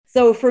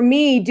So for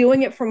me,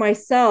 doing it for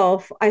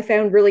myself, I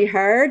found really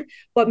hard,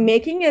 but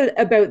making it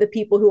about the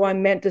people who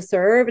I'm meant to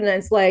serve. And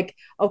it's like,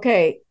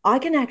 okay, I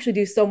can actually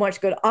do so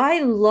much good. I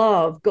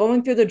love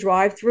going through the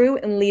drive-through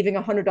and leaving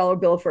 $100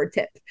 bill for a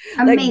tip.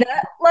 Like Amazing.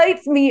 that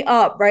lights me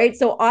up, right?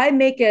 So I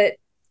make it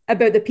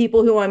about the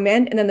people who I'm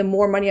meant, and then the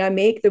more money I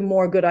make, the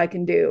more good I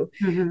can do.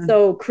 Mhm.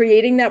 So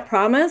creating that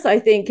promise, I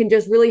think, can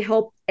just really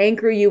help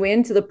anchor you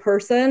into the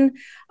person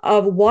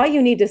of why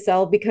you need to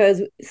sell,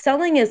 because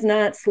selling is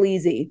not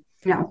sleazy.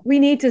 No. We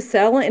need to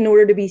sell in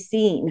order to be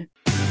seen.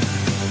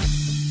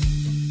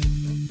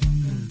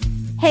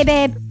 Hey,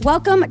 babe,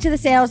 welcome to the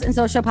Sales and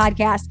Social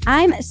Podcast.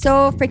 I'm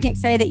so freaking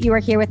excited that you are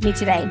here with me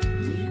today.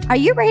 Are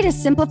you ready to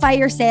simplify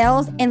your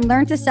sales and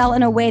learn to sell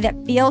in a way that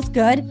feels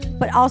good,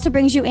 but also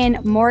brings you in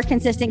more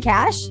consistent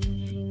cash?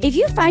 If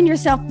you find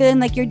yourself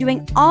feeling like you're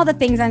doing all the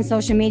things on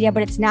social media,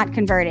 but it's not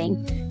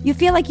converting, you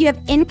feel like you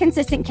have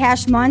inconsistent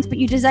cash months, but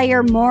you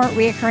desire more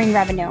reoccurring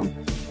revenue,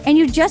 and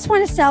you just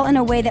want to sell in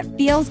a way that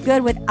feels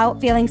good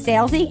without feeling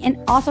salesy and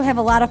also have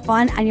a lot of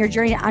fun on your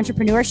journey to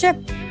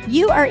entrepreneurship,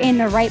 you are in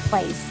the right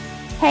place.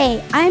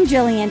 Hey, I'm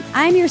Jillian.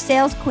 I'm your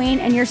sales queen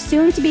and your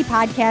soon-to-be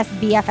podcast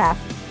BFF.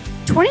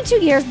 22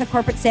 years in the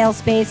corporate sales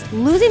space,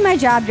 losing my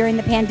job during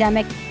the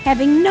pandemic,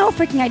 having no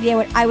freaking idea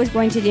what I was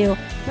going to do,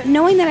 but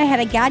knowing that I had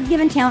a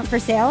God-given talent for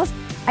sales,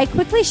 I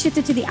quickly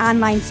shifted to the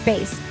online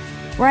space,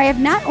 where I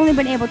have not only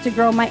been able to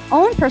grow my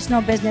own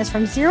personal business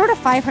from 0 to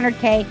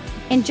 500K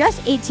in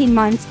just 18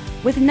 months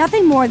with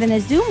nothing more than a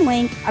Zoom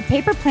link, a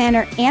paper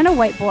planner, and a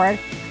whiteboard.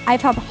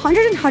 I've helped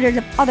hundreds and hundreds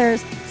of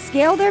others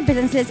scale their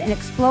businesses and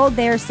explode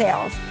their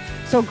sales.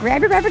 So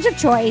grab your beverage of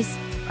choice,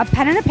 a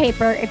pen and a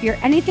paper if you're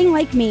anything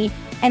like me,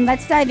 and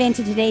let's dive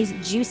into today's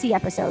juicy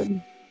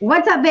episode.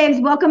 What's up,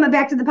 babes? Welcome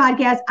back to the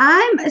podcast.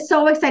 I'm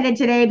so excited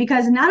today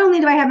because not only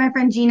do I have my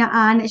friend Gina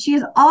on, she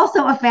is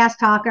also a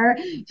fast talker.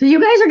 So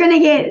you guys are going to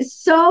get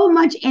so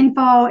much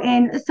info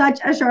in such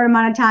a short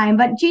amount of time.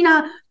 But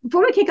Gina,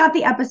 before we kick off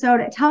the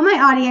episode, tell my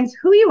audience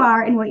who you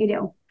are and what you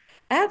do.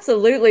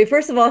 Absolutely.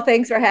 First of all,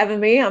 thanks for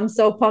having me. I'm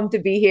so pumped to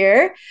be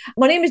here.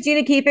 My name is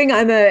Gina Keeping.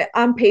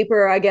 On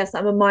paper, I guess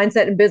I'm a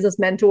mindset and business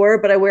mentor,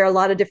 but I wear a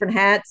lot of different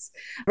hats.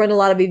 I run a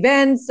lot of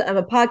events. I'm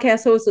a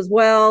podcast host as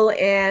well.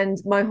 And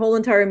my whole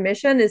entire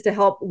mission is to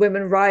help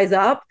women rise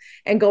up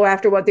and go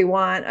after what they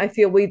want. I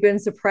feel we've been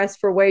suppressed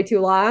for way too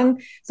long.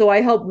 So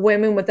I help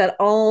women with that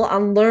all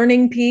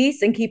unlearning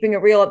piece and keeping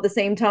it real at the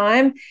same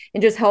time,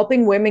 and just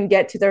helping women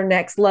get to their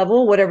next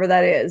level, whatever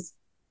that is.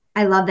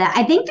 I love that.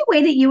 I think the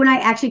way that you and I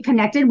actually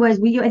connected was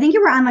I think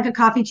you were on like a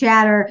coffee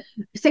chat or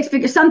six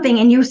figure something,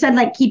 and you said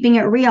like keeping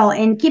it real.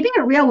 And keeping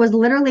it real was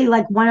literally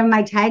like one of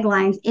my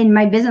taglines in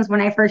my business when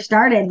I first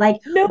started. Like,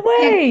 No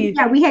way.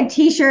 we had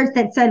t-shirts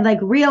that said like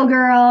real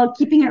girl,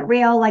 keeping it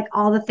real, like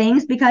all the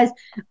things, because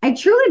I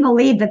truly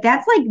believe that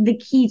that's like the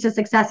key to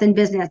success in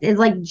business is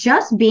like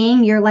just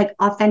being your like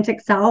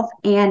authentic self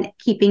and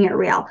keeping it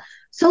real.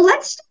 So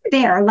let's start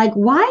there. Like,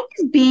 why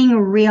is being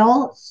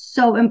real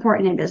so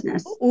important in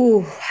business?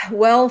 Ooh,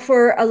 well,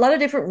 for a lot of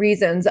different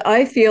reasons.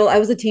 I feel I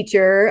was a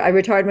teacher. I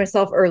retired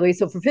myself early.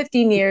 So for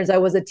 15 years, I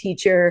was a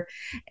teacher.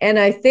 And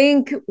I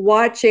think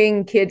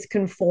watching kids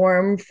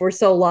conform for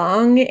so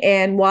long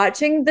and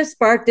watching the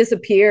spark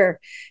disappear,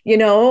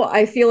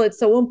 I feel it's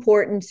so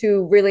important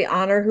to really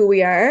honor who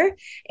we are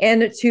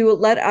and to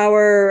let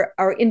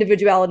our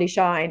individuality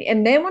shine.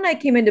 And then when I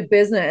came into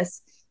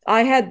business,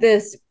 I had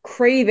this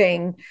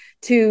craving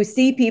to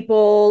see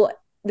people,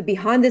 the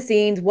behind the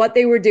scenes, what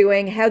they were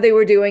doing, how they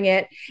were doing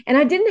it. And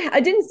I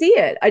didn't see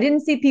it. I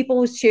didn't see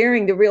people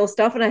sharing the real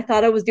stuff, and I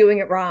thought I was doing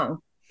it wrong.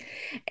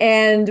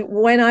 And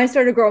when I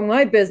started growing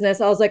my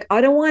business, I was like,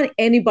 I don't want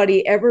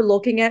anybody ever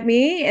looking at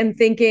me and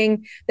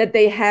thinking that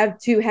they have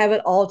to have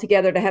it all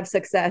together to have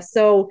success.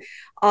 So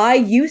I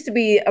used to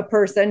be a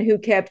person who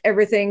kept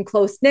everything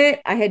close knit.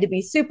 I had to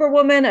be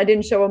superwoman. I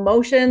didn't show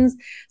emotions.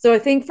 So I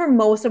think for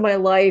most of my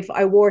life,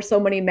 I wore so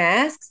many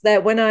masks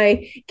that when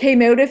I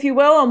came out, if you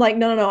will, I'm like,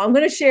 no, I'm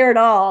going to share it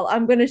all.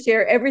 I'm going to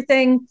share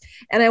everything.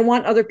 And I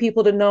want other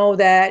people to know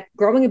that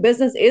growing a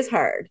business is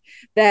hard,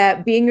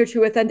 that being your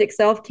true authentic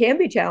self can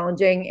be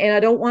challenging. And I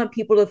don't want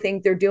people to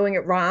think they're doing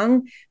it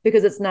wrong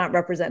because it's not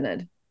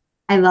represented.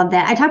 I love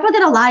that. I talk about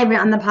that a lot even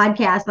on the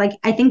podcast. Like,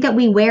 I think that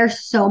we wear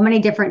so many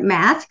different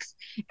masks.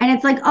 And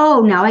it's like,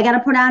 oh, now I got to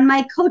put on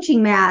my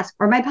coaching mask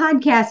or my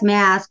podcast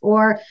mask,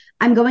 or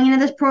I'm going into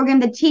this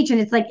program to teach.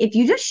 And it's like, if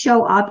you just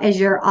show up as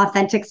your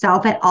authentic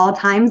self at all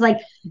times, like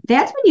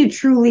that's when you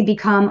truly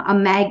become a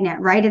magnet,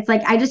 right? It's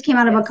like, I just came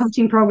out of a Yes.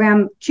 coaching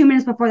program 2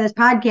 minutes before this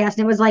podcast. And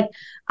it was like,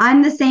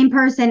 I'm the same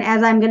person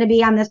as I'm going to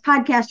be on this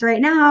podcast right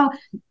now.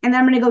 And then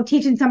I'm going to go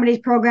teach in somebody's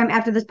program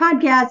after this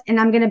podcast. And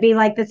I'm going to be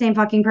like the same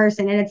fucking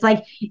person. And it's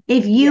like,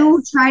 if you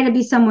Yes. try to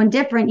be someone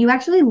different, you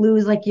actually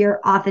lose like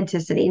your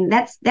authenticity. And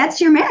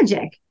that's your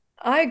magic.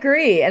 I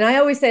agree. And I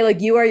always say, like,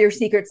 you are your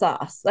secret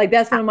sauce. Like,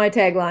 that's one of my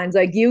taglines.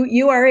 Like,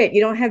 you are it.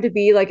 You don't have to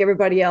be like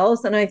everybody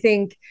else. And I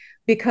think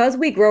because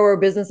we grow our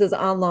businesses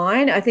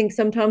online, I think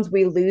sometimes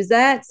we lose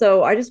that.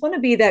 So I just want to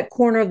be that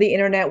corner of the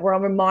internet where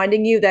I'm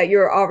reminding you that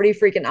you're already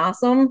freaking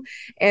awesome.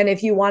 And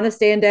if you want to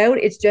stand out,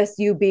 it's just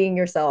you being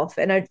yourself.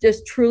 And I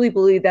just truly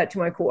believe that to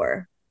my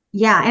core.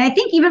 Yeah. And I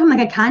think even from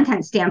like a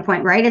content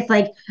standpoint, right? It's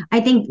like,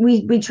 I think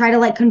we try to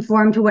like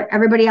conform to what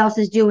everybody else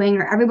is doing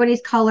or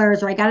everybody's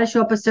colors, or I got to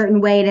show up a certain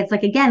way. And it's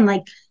like, again,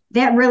 like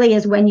that really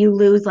is when you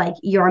lose like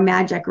your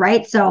magic,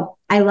 right? So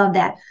I love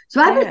that.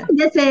 So obviously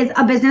this is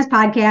a business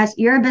podcast.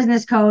 You're a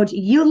business coach.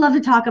 You love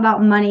to talk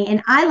about money,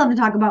 and I love to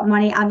talk about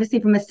money, obviously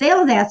from a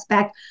sales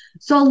aspect.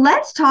 So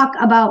let's talk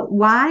about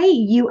why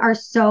you are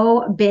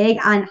so big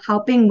on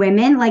helping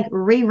women like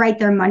rewrite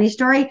their money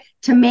story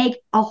to make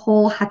a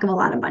whole heck of a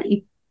lot of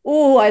money.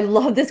 Oh, I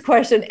love this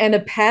question. And a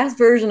past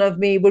version of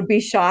me would be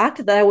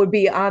shocked that I would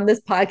be on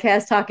this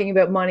podcast talking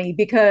about money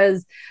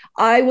because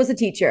I was a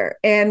teacher.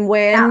 And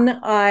when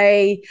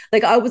I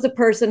was a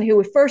person who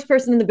was first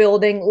person in the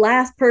building,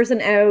 last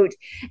person out,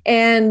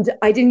 and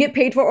I didn't get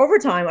paid for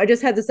overtime. I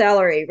just had the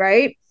salary,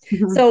 right?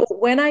 Mhm. So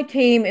when I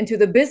came into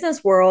the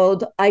business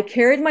world, I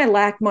carried my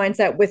lack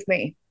mindset with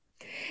me.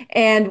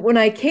 And when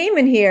I came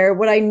in here,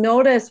 what I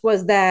noticed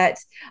was that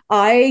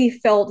I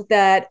felt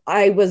that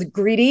I was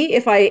greedy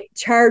if I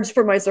charged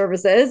for my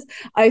services.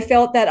 I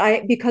felt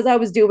that because I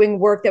was doing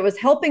work that was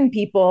helping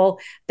people,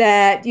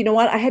 that, you know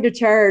what, I had to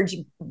charge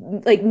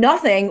like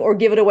nothing or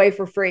give it away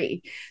for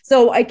free.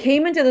 So I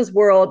came into this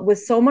world with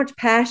so much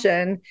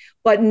passion,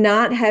 but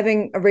not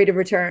having a rate of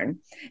return.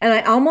 And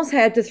I almost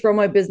had to throw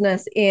my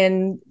business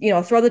in,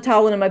 throw the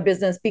towel into my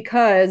business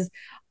because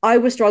I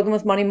was struggling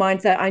with money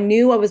mindset. I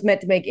knew I was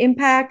meant to make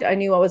impact. I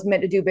knew I was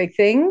meant to do big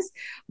things,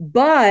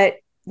 but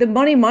the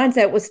money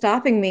mindset was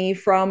stopping me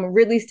from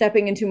really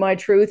stepping into my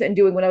truth and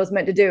doing what I was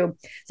meant to do.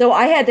 So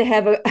I had to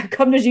have a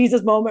come to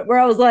Jesus moment where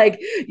I was like,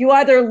 you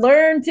either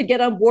learn to get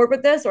on board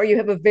with this or you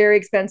have a very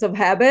expensive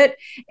habit.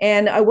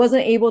 And I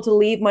wasn't able to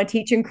leave my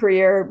teaching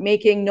career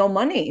making no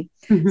money.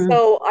 Mhm.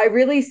 So I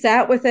really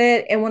sat with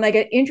it. And when I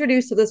got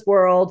introduced to this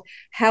world,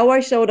 how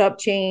I showed up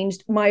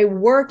changed, my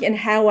work and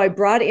how I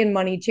brought in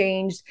money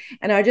changed.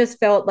 And I just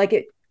felt like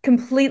it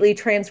completely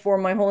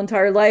transformed my whole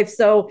entire life.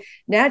 So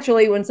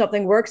naturally, when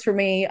something works for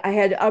me,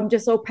 I'm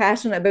just so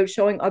passionate about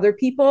showing other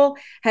people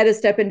how to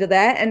step into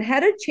that and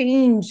how to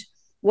change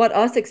what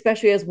us,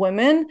 especially as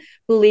women,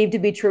 believe to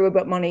be true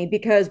about money,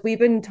 because we've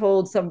been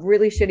told some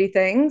really shitty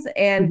things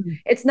and Mhm.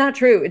 it's not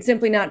true. It's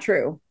simply not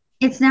true.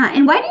 It's not.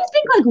 And why do you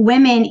think like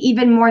women,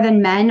 even more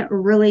than men,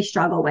 really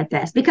struggle with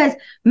this? Because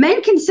men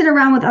can sit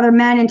around with other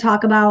men and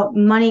talk about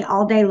money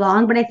all day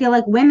long, but I feel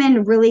like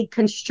women really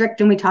constrict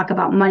when we talk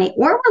about money,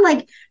 or we're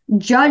like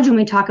judge when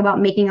we talk about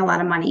making a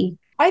lot of money.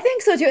 I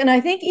think so too. And I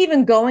think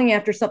even going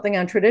after something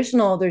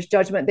untraditional, there's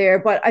judgment there.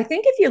 But I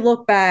think if you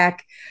look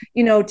back,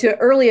 to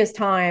earliest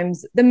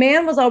times, the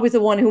man was always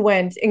the one who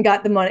went and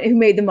got the money, who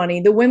made the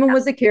money. The woman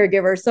was the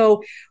caregiver.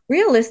 So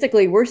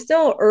realistically, we're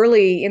still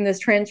early in this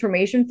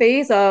transformation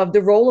phase of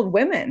the role of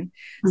women.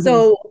 Mhm.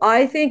 So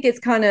I think it's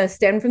kind of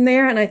stemmed from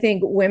there. And I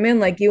think women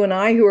like you and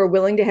I who are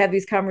willing to have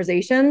these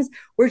conversations,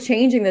 we're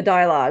changing the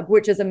dialogue,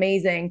 which is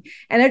amazing.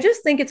 And I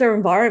just think it's our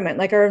environment.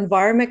 Like our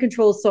environment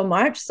controls so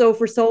much. So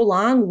for so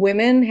long,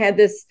 women had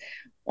this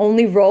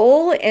only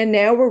role. And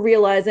now we're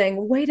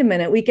realizing, wait a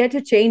minute, we get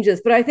to change this.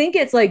 But I think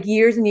it's like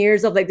years and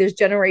years of like this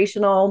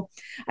generational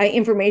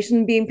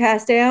information being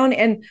passed down.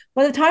 And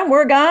by the time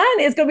we're gone,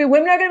 it's going to be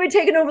women are going to be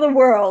taking over the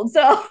world.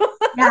 So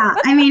Yeah,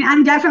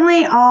 I'm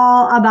definitely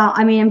all about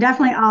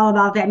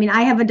that. I mean,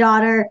 I have a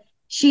daughter,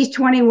 she's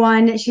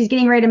 21, she's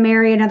getting ready to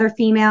marry another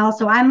female.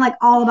 So I'm like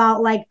all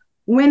about like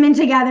women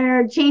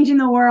together, changing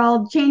the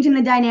world, changing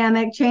the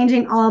dynamic,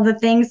 changing all the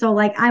things. So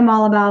like I'm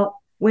all about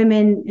yeah.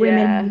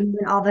 women,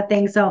 all the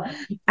things. So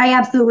I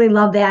absolutely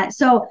love that.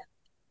 So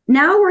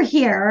now we're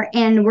here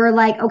and we're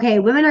like, okay,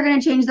 women are going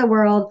to change the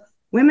world.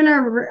 Women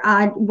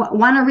are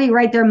want to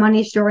rewrite their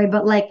money story,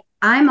 but like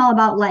I'm all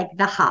about like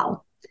the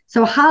how.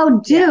 So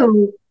how Yeah.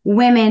 do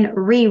women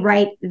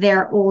rewrite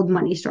their old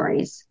money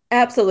stories?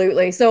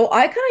 Absolutely. So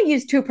I kind of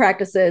use two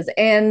practices,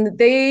 and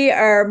they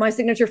are my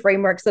signature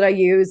frameworks that I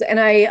use. And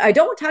I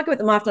don't talk about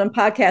them often on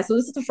podcasts. So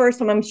this is the first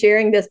time I'm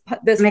sharing this I'm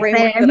excited.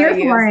 framework I'm that I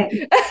here for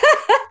use.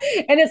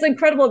 it. And it's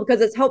incredible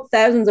because it's helped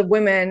thousands of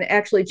women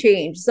actually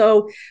change.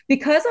 So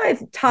because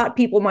I've taught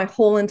people my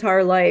whole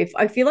entire life,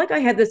 I feel like I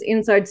have this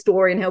inside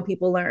story in how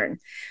people learn.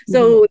 Mhm.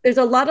 So there's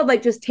a lot of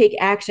like just take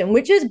action,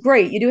 which is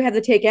great. You do have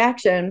to take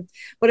action,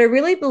 but I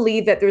really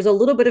believe that there's a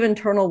little bit of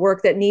internal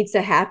work that needs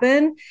to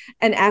happen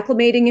and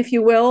acclimating, if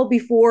you will,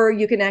 before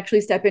you can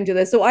actually step into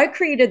this. So I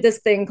created this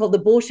thing called the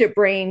bullshit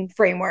brain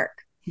framework.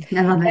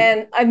 I love it.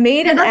 And I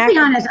made Because an let's be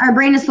act. honest, our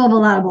brain is full of a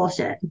lot of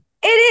bullshit.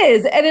 It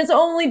is, and it's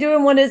only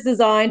doing what it's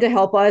designed to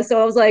help us. So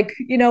I was like,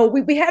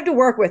 we have to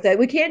work with it.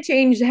 We can't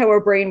change how our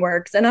brain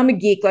works. And I'm a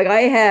geek. Like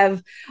I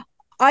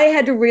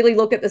had to really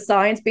look at the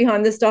science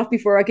behind this stuff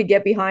before I could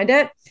get behind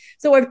it.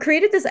 So I've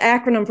created this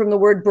acronym from the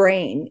word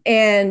brain,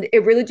 and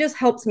it really just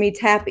helps me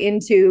tap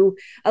into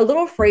a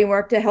little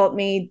framework to help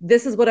me.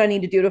 This is what I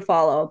need to do to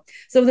follow.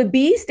 So the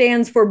B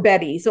stands for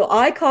Betty. So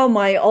I call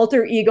my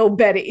alter ego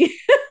Betty.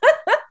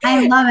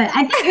 I love it.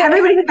 I think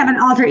everybody should have an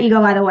alter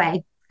ego, by the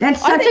way.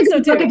 That's I such a think so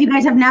good book. too. If you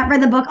guys have not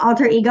read the book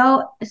Alter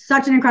Ego,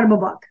 such an incredible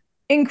book.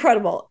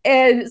 Incredible.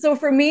 And so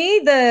for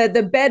me,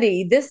 the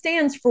Betty, this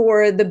stands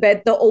for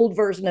the old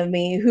version of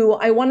me who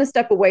I want to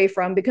step away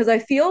from, because I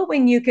feel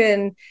when you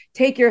can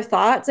take your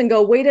thoughts and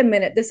go, wait a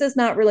minute, this is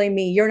not really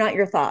me. You're not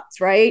your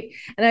thoughts, right?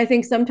 And I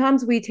think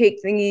sometimes we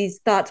take these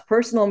thoughts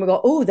personal and we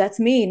go, oh, that's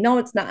me. No,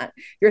 it's not.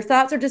 Your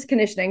thoughts are just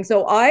conditioning.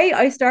 So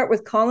I start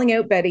with calling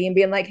out Betty and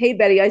being like, hey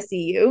Betty, I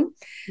see you.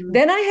 Mm-hmm.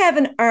 Then I have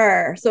an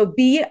R. So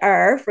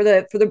BR for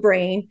the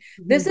brain.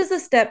 Mm-hmm. This is a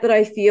step that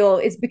I feel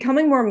is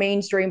becoming more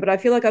mainstream, but I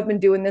feel like I've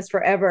been doing this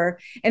forever,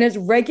 and it's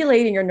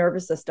regulating your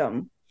nervous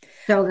system.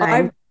 So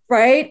good.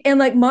 Right. And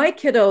like my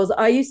kiddos,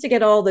 I used to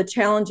get all the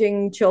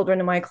challenging children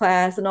in my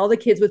class and all the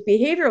kids with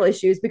behavioral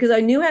issues because I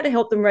knew how to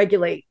help them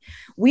regulate.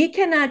 We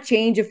cannot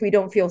change if we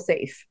don't feel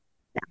safe.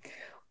 Yeah.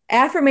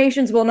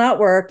 Affirmations will not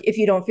work if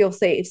you don't feel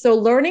safe. So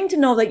learning to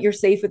know that you're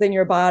safe within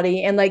your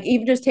body, and like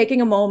even just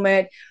taking a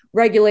moment,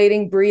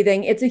 regulating,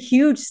 breathing, it's a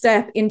huge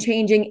step in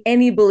changing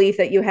any belief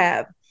that you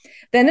have.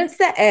 Then it's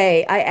the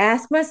A. I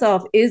ask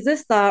myself, is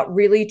this thought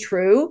really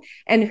true?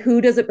 And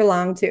who does it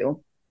belong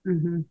to?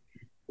 Mm-hmm.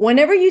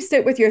 Whenever you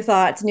sit with your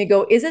thoughts and you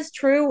go, is this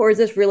true or is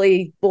this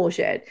really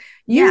bullshit?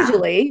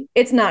 Usually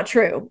it's not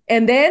true.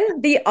 And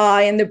then the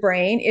I in the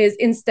brain is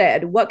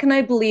instead. What can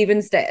I believe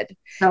instead?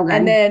 Okay.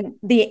 And then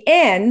the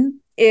N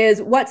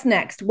is what's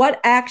next? What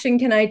action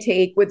can I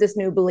take with this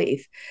new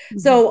belief? Mm-hmm.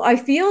 So I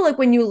feel like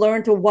when you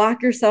learn to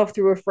walk yourself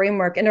through a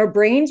framework, and our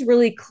brains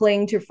really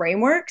cling to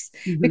frameworks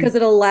because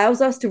it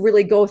allows us to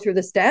really go through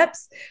the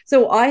steps.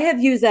 So I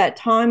have used that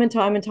time and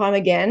time and time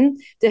again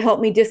to help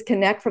me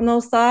disconnect from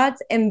those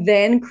thoughts and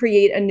then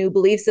create a new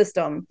belief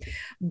system.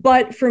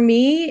 But for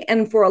me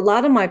and for a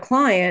lot of my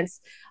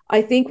clients,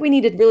 I think we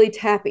need to really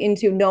tap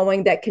into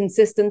knowing that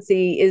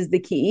consistency is the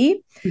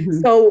key.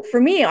 Mm-hmm. So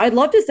for me, I'd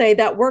love to say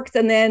that works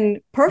and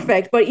then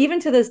perfect. But even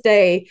to this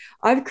day,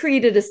 I've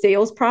created a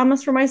sales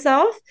promise for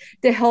myself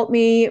to help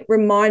me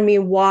remind me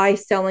why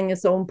selling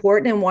is so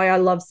important and why I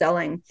love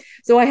selling.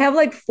 So I have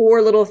like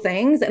 4 little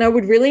things, and I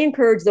would really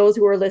encourage those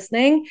who are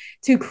listening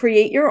to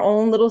create your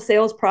own little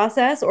sales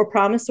process or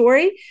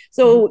promissory.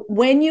 So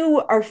when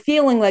you are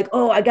feeling like,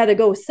 oh, I got to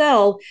go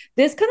sell,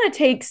 this kind of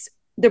takes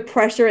the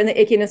pressure and the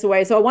ickiness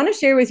away. So I want to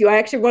share with you. I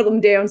actually wrote them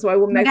down so I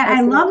will make.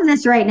 I love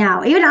this right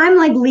now. Even I'm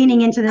like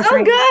leaning into this. Oh,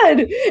 right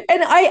good. Now.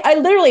 And I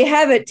literally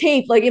have it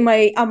taped like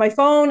on my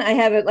phone. I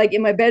have it like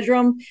in my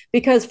bedroom,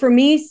 because for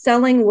me,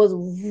 selling was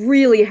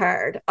really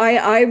hard.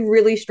 I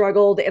really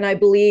struggled, and I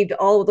believed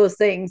all of those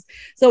things.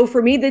 So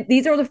for me,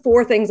 these are the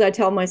 4 things I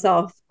tell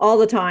myself all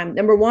the time.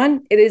 Number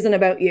 1, it isn't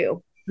about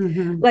you.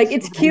 Mm-hmm. Like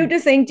it's cute to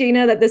think,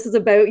 Gina, that this is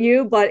about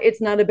you, but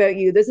it's not about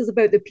you. This is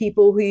about the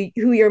people who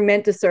you're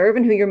meant to serve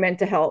and who you're meant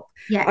to help.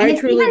 Yeah, and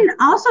it's even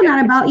also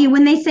not about you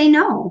when they say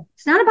no.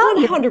 It's not about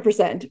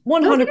 100%,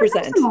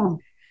 100%.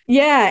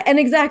 Yeah, and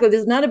exactly.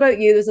 This is not about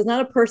you. This is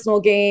not a personal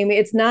game.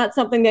 It's not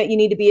something that you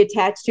need to be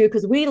attached to,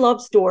 because we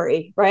love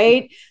story,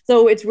 right?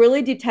 So it's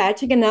really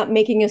detaching and not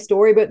making a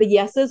story about the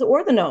yeses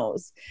or the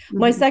nos. Mm-hmm.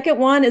 My second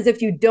one is,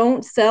 if you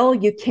don't sell,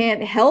 you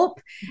can't help,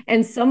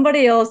 and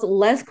somebody else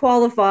less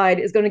qualified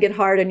is going to get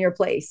hired in your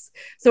place.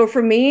 So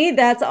for me,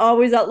 that's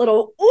always that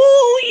little,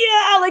 oh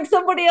yeah, like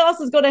somebody else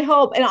is going to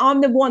help, and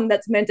I'm the one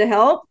that's meant to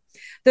help.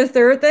 The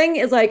third thing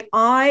is like,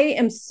 I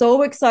am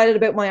so excited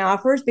about my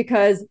offers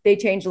because they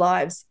change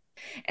lives.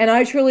 And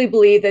I truly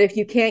believe that if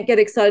you can't get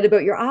excited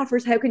about your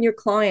offers, how can your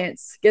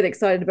clients get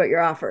excited about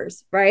your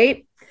offers,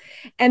 right?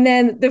 And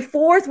then the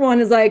fourth one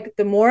is like,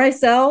 the more I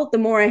sell, the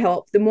more I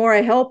help. The more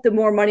I help, the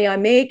more money I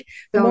make.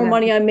 The more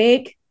money I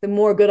make, the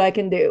more good I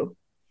can do.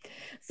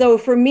 So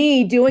for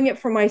me, doing it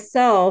for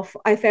myself,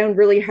 I found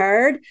really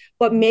hard,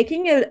 but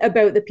making it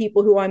about the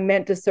people who I'm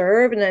meant to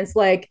serve. And it's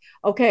like,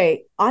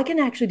 okay, I can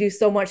actually do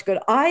so much good.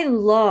 I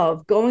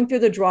love going through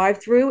the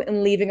drive-through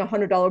and leaving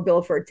 $100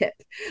 bill for a tip.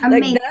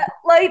 Amazing. Like that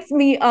lights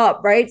me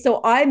up, right?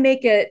 So I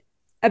make it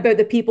about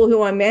the people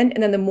who I'm meant,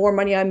 and then the more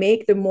money I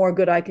make, the more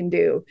good I can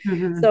do.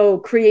 Mm-hmm. So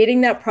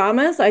creating that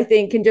promise, I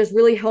think, can just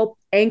really help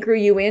anchor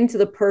you into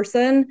the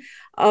person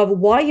of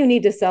why you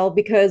need to sell,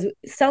 because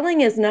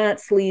selling is not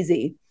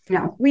sleazy.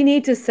 No, we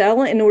need to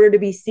sell in order to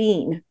be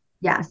seen.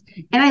 Yes.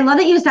 And I love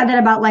that you said that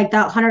about like the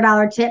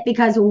 $100 tip,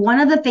 because one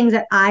of the things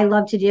that I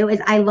love to do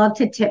is I love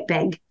to tip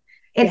big.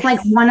 It's like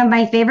one of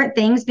my favorite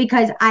things,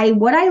 because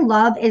what I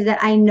love is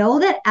that I know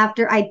that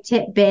after I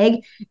tip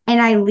big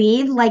and I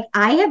leave, like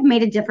I have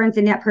made a difference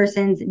in that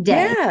person's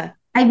day. Yeah.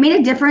 I've made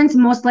a difference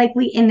most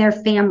likely in their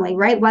family,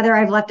 right? Whether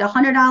I've left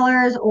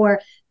 $100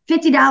 or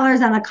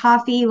 $50 on a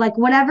coffee, like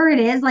whatever it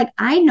is, like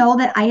I know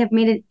that I have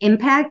made an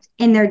impact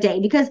in their day,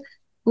 because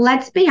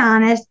let's be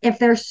honest, if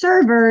they're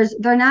servers,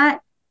 they're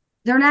not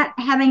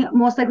having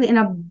most likely an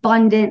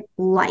abundant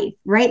life,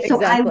 right?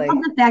 Exactly. So I love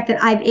the fact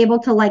that I'm able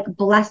to like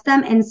bless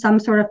them in some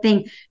sort of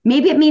thing.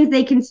 Maybe it means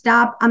they can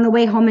stop on the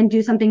way home and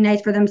do something nice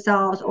for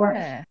themselves, or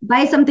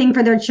buy something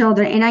for their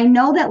children. And I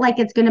know that like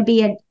it's going to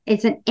be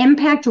an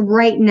impact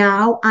right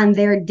now on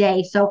their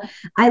day. So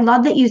I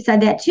love that you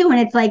said that too. And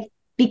it's like,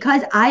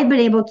 because I've been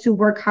able to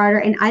work harder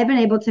and I've been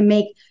able to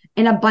make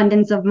an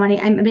abundance of money,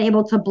 I've been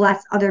able to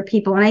bless other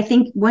people. And I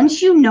think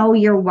once you know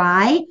your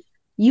why,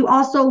 you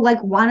also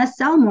like want to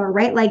sell more,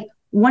 right? Like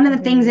one of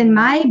the things in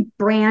my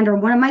brand or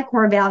one of my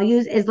core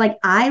values is like,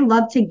 I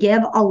love to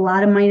give a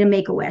lot of money to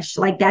Make-A-Wish.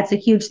 Like that's a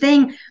huge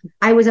thing.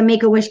 I was a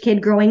Make-A-Wish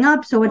kid growing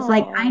up. So it's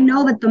like, I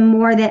know that the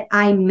more that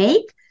I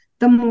make,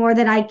 the more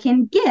that I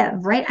can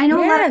give, right? I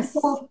know a lot of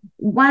people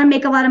want to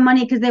make a lot of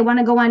money because they want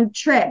to go on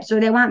trips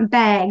or they want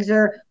bags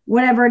or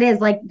whatever it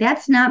is. Like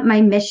that's not my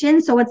mission.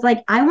 So it's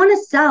like, I want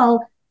to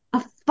sell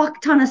a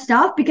fuck ton of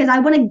stuff because I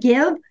want to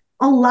give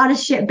a lot of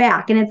shit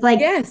back. And it's like,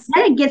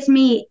 that it gets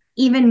me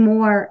even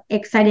more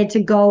excited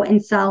to go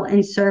and sell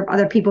and serve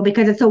other people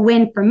because it's a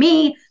win for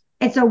me.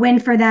 It's a win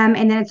for them.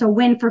 And then it's a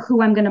win for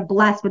who I'm going to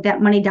bless with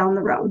that money down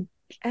the road.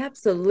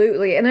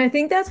 Absolutely. And I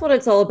think that's what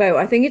it's all about.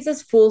 I think it's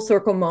this full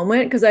circle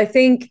moment because I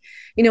think,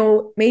 you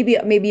know, maybe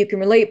you can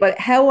relate, but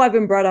how I've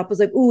been brought up was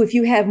like, oh, if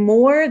you have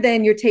more,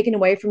 then you're taking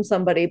away from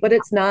somebody, but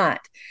it's not.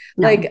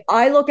 No. Like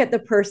I look at the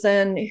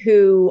person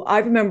who I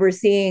remember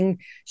seeing,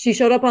 she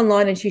showed up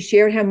online and she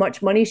shared how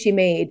much money she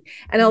made.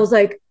 And I was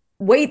like,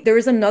 wait,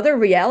 there's another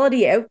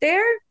reality out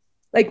there.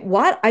 Like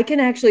what? I can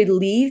actually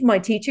leave my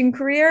teaching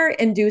career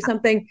and do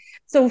something.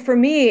 So for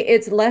me,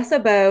 it's less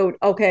about,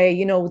 okay,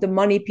 you know, the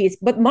money piece,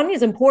 but money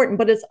is important,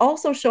 but it's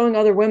also showing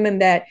other women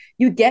that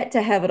you get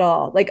to have it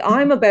all. Like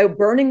I'm about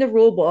burning the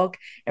rule book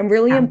and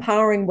really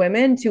empowering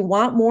women to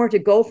want more, to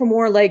go for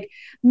more. Like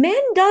men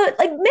don't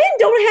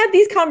have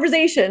these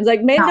conversations.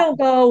 Like men don't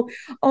go,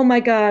 oh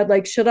my God,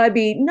 like, should I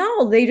be?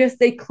 No,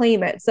 they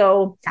claim it.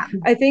 So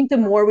I think the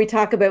more we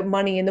talk about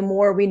money and the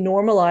more we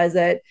normalize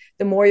it,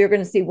 the more you're going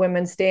to see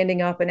women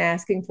standing up and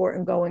asking for it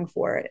and going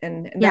for it.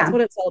 And that's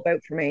what it's all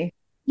about for me.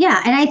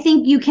 Yeah. And I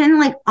think you can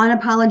like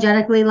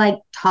unapologetically like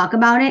talk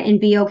about it and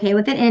be okay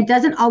with it. And it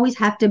doesn't always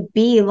have to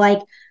be like,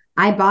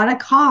 I bought a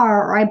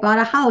car or I bought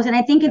a house. And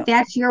I think if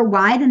that's your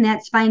why, then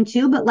that's fine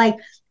too. But like,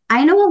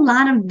 I know a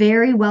lot of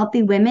very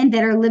wealthy women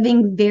that are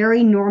living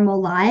very normal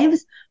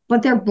lives,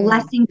 but they're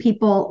blessing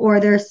people or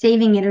they're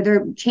saving it or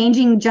they're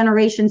changing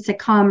generations to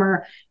come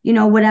or, you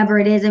know, whatever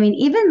it is. I mean,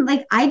 even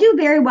like I do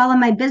very well in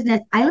my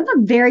business. I live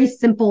a very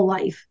simple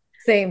life.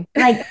 Same.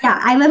 Like, yeah,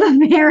 I live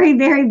a very,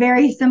 very,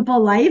 very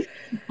simple life.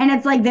 And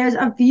it's like, there's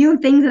a few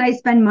things that I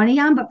spend money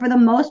on, but for the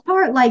most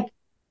part, like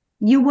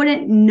you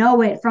wouldn't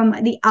know it from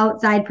the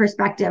outside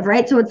perspective.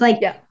 Right. So it's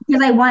like,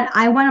 because I want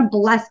to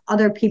bless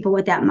other people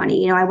with that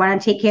money. You know, I want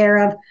to take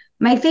care of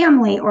my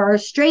family or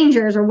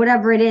strangers or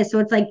whatever it is. So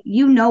it's like,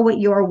 you know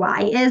what your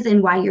why is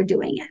and why you're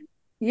doing it.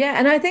 Yeah.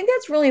 And I think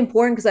that's really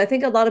important because I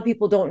think a lot of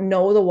people don't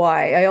know the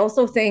why. I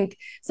also think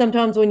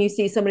sometimes when you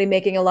see somebody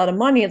making a lot of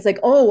money, it's like,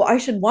 oh, I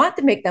should want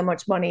to make that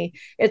much money.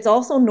 It's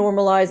also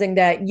normalizing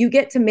that you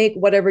get to make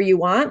whatever you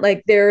want.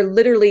 Like there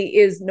literally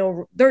is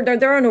there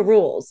are no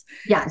rules.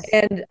 Yes.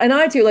 And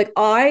I too, like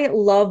I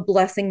love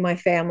blessing my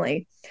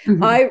family.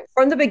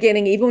 From the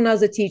beginning, even when I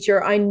was a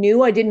teacher, I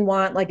knew I didn't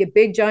want like a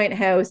big giant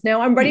house.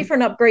 Now I'm ready for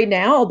an upgrade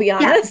now, I'll be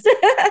honest.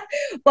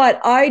 But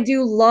I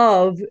do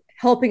love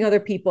helping other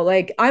people.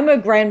 Like I'm a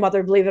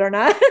grandmother, believe it or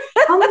not.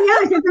 Oh my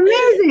gosh, it's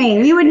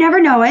amazing. You would never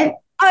know it.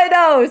 I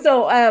know.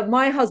 So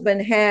my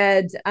husband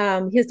had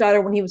his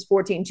daughter when he was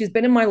 14. She's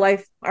been in my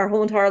life our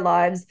whole entire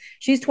lives.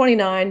 She's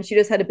 29. She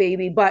just had a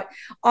baby, but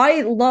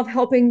I love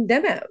helping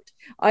them out.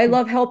 I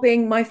love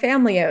helping my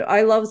family out.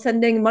 I love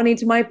sending money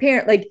to my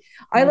parent. Like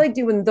I like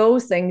doing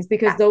those things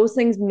because those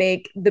things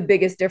make the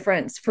biggest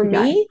difference for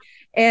me.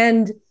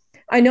 And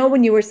I know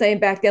when you were saying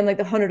back then, like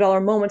the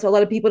 $100 moments, a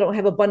lot of people don't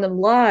have abundant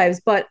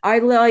lives, but I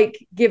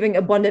like giving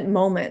abundant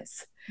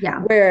moments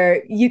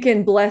where you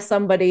can bless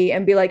somebody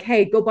and be like,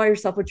 hey, go buy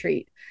yourself a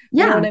treat.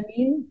 You know what I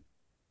mean?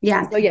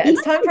 Yeah. So yeah,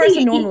 it's time for us to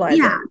normalize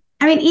it.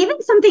 I mean,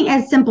 even something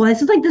as simple,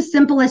 this is like the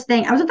simplest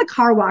thing. I was at the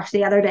car wash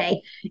the other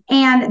day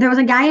and there was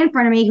a guy in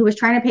front of me who was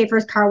trying to pay for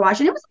his car wash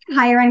and it was like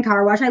a higher end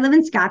car wash. I live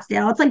in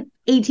Scottsdale. It's like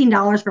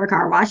 $18 for a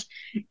car wash.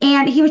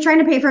 And he was trying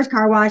to pay for his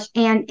car wash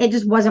and it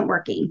just wasn't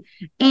working.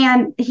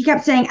 And he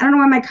kept saying, I don't know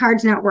why my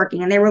card's not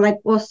working. And they were like,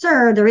 well,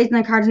 sir, the reason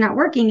the card's not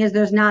working is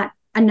there's not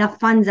enough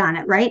funds on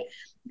it. Right.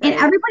 And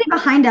everybody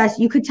behind us,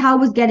 you could tell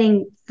was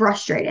getting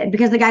frustrated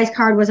because the guy's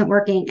card wasn't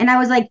working. And I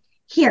was like,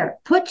 here,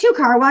 put 2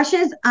 car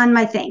washes on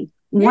my thing.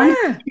 One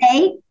for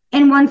today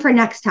and one for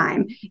next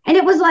time. And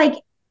it was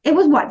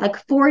what,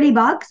 like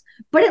 $40,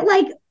 but it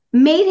like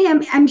made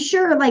him, I'm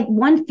sure, like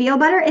one feel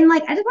better. And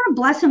like, I just want to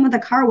bless him with a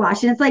car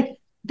wash. And it's like,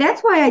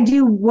 that's why I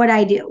do what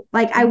I do.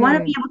 Like, I want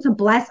to be able to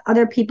bless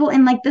other people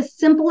in like the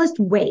simplest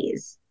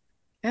ways.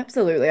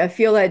 Absolutely. I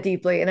feel that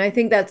deeply. And I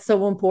think that's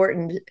so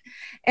important.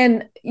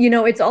 And, you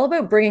know, it's all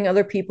about bringing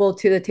other people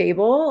to the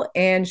table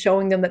and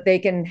showing them that they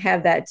can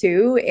have that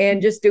too.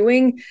 And just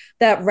doing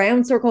that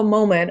round circle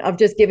moment of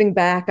just giving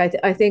back.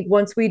 I think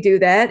once we do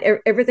that,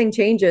 everything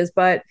changes.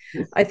 But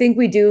I think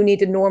we do need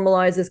to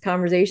normalize this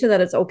conversation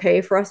that it's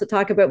okay for us to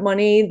talk about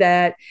money,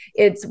 that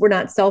we're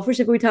not selfish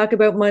if we talk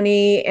about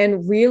money,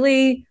 and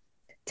really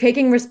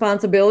taking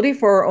responsibility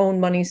for our own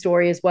money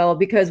story as well,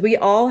 because we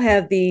all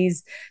have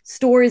these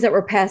stories that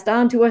were passed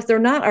on to us. They're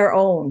not our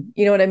own.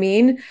 You know what I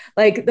mean?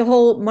 Like the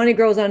whole money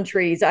grows on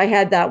trees. I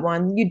had that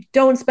one. You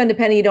don't spend a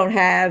penny you don't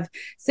have.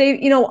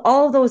 Save,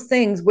 all of those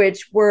things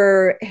which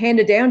were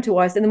handed down to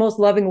us in the most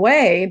loving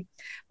way.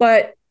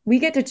 But we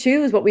get to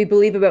choose what we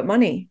believe about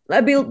money,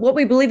 what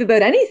we believe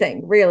about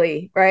anything,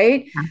 really,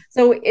 right? Yeah.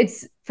 So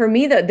it's, for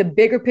me, the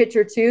bigger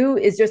picture too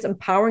is just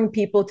empowering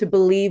people to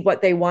believe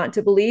what they want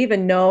to believe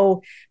and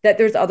know that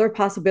there's other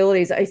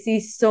possibilities. I see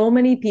so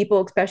many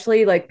people,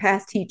 especially like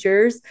past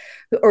teachers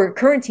or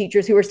current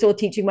teachers who are still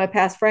teaching, my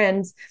past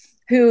friends,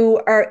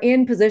 who are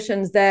in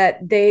positions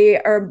that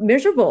they are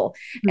miserable.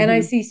 Mm-hmm. And I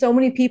see so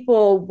many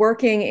people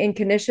working in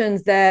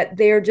conditions that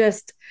they're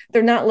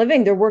not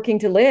living, they're working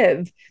to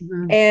live.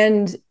 Mm-hmm.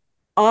 And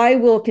I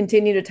will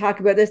continue to talk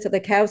about this till the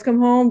cows come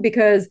home,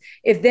 because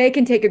if they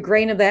can take a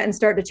grain of that and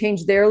start to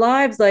change their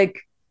lives, like,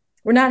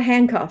 we're not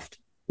handcuffed.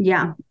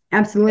 Yeah,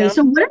 absolutely.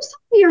 So what are some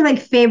of your like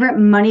favorite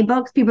money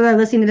books? People are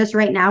listening to this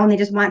right now and they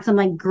just want some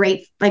like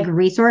great like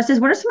resources.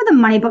 What are some of the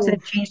money books that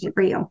have changed it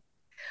for you?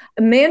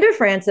 Amanda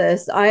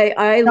Francis.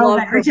 I love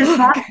her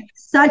book.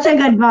 Such a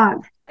good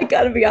book. I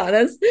gotta be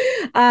honest.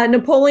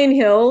 Napoleon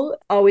Hill,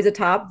 always a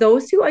top.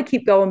 Those two I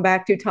keep going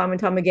back to time and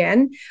time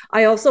again.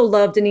 I also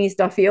love Denise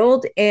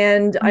Duffield,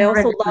 and I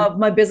also love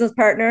my business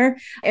partner,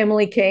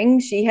 Emily King.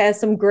 She has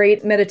some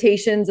great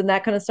meditations and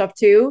that kind of stuff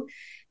too.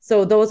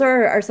 So those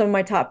are some of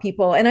my top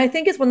people. And I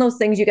think it's one of those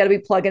things you got to be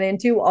plugging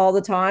into all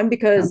the time,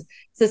 because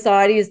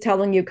society is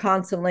telling you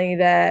constantly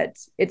that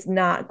it's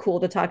not cool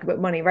to talk about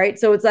money, right?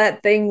 So it's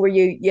that thing where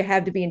you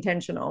have to be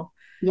intentional.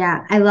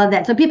 Yeah, I love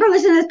that. So people are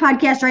listening to this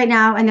podcast right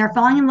now and they're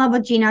falling in love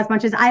with Gina as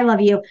much as I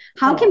love you.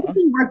 How can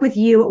people work with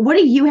you? What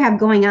do you have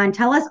going on?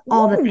 Tell us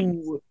all the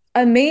things.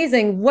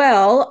 Amazing.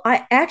 Well,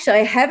 I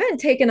haven't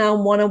taken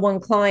on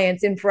one-on-one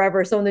clients in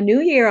forever. So in the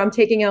new year, I'm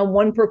taking on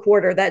one per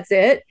quarter. That's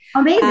it.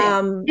 Amazing.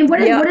 And what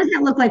does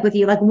that look like with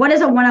you? Like, what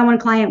does a one-on-one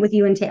client with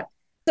you entail?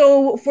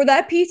 So for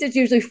that piece, it's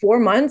usually 4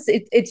 months.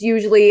 It's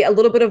usually a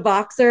little bit of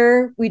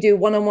Voxer. We do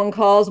one-on-one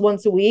calls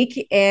once a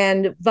week.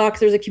 And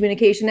Voxer is a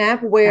communication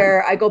app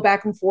where I go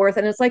back and forth.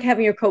 And it's like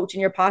having your coach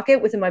in your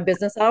pocket within my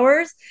business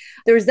hours.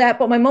 There's that.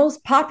 But my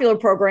most popular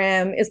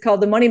program is called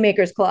the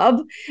Moneymakers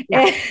Club,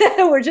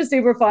 which is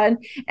super fun.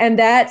 And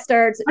that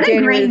starts What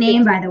a great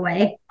name, by the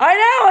way.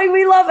 I know.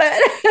 We love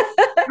it.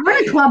 I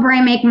want a club where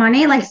I make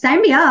money. Like,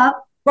 sign me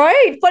up.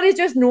 Right. But it's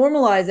just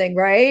normalizing,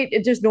 right?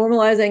 It's just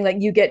normalizing, like,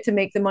 you get to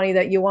make the money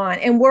that you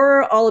want. And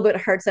we're all about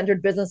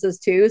heart-centered businesses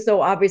too.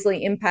 So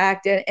obviously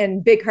impact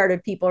and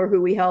big-hearted people are who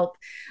we help.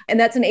 And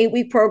that's an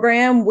 8-week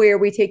program where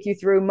we take you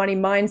through money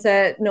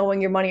mindset,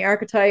 knowing your money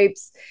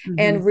archetypes,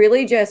 and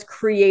really just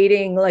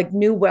creating like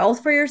new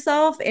wealth for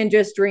yourself and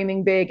just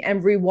dreaming big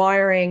and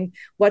rewiring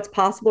what's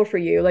possible for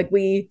you. Like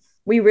we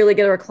really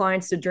get our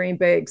clients to dream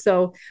big.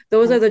 So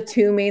those are the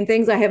two main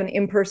things. I have an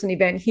in-person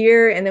event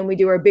here, and then we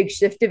do our big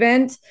shift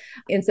event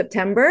in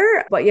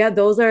September. But yeah,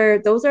 those are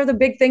the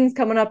big things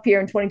coming up here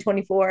in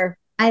 2024.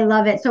 I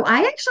love it. So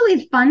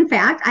fun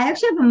fact, I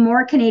actually have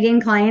more Canadian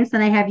clients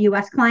than I have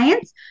US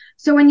clients.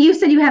 So when you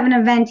said you have an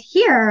event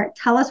here,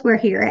 tell us where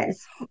here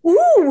is.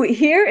 Ooh,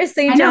 here is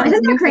St. John's.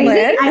 Isn't that crazy?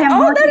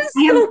 That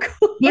is so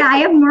cool. Yeah, I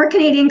have more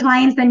Canadian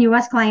clients than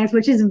US clients,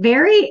 which is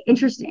very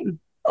interesting.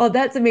 Oh,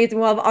 that's amazing.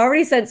 Well, I've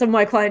already sent some of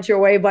my clients your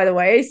way, by the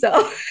way. So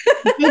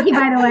thank you,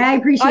 by the way. I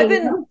appreciate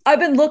it. I've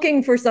been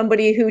looking for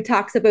somebody who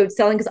talks about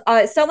selling,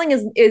 because selling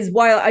is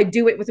while I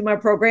do it within my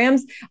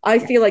programs, I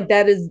feel like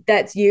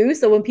that's you.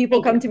 So when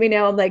people come to me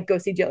now, I'm like, go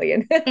see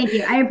Jillian. Thank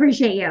you. I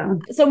appreciate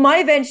you. So my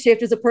event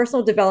Shift is a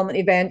personal development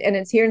event, and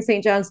it's here in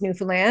St. John's,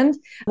 Newfoundland.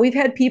 We've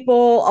had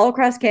people all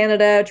across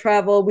Canada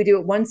travel. We do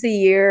it once a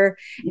year,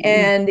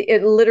 and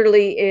it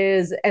literally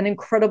is an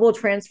incredible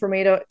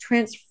transformative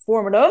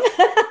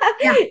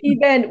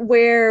event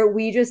where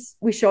we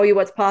show you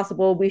what's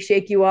possible. We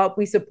shake you up.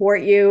 We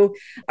support you.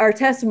 Our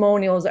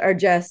testimonials are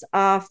just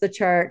off the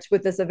charts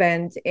with this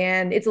event,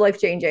 and it's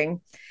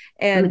life-changing.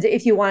 And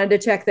if you wanted to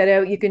check that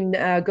out, you can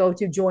go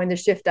to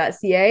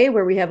jointheshift.ca,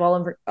 where we have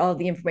all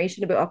the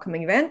information about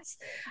upcoming events.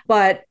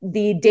 But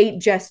the date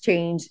just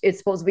changed. It's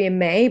supposed to be in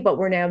May, but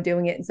we're now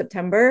doing it in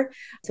September.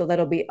 So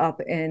that'll be up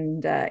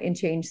and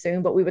change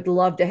soon. But we would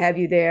love to have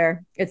you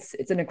there. It's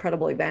an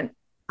incredible event.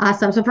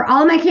 Awesome. So for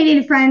all of my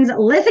Canadian friends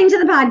listening to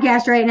the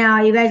podcast right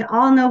now, you guys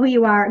all know who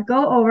you are.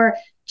 Go over,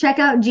 check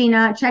out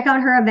Gina, check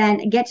out her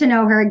event, get to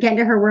know her, get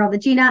into her world.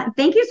 Gina,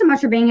 thank you so much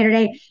for being here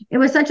today. It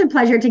was such a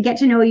pleasure to get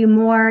to know you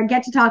more,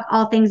 get to talk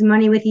all things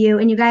money with you.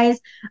 And you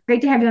guys,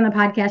 great to have you on the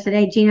podcast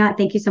today. Gina,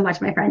 thank you so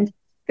much, my friend.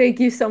 Thank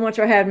you so much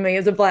for having me. It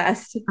was a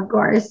blast. Of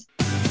course.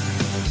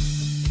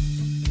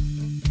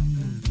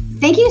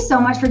 Thank you so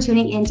much for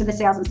tuning in to the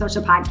Sales and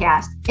Social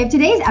Podcast. If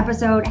today's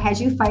episode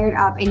has you fired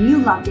up and you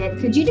loved it,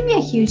 could you do me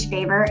a huge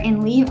favor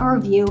and leave a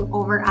review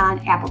over on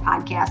Apple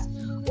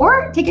Podcasts?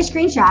 Or take a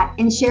screenshot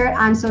and share it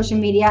on social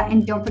media,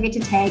 and don't forget to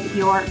tag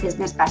your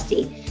business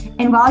bestie.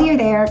 And while you're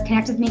there,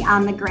 connect with me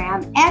on the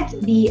gram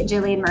 @the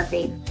Jillian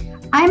Murphy.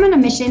 I'm on a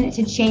mission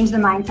to change the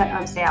mindset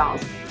of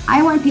sales.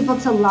 I want people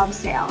to love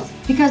sales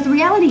because the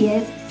reality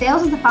is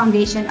sales is the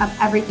foundation of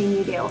everything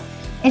you do.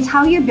 It's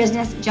how your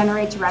business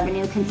generates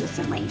revenue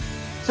consistently.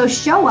 So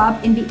show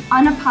up and be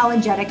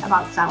unapologetic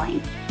about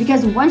selling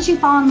because once you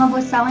fall in love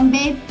with selling,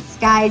 babe,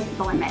 sky's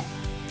the limit.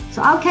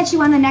 So I'll catch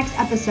you on the next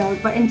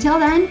episode. But until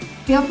then,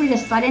 feel free to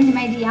slide into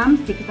my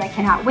DMs because I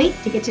cannot wait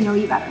to get to know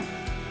you better.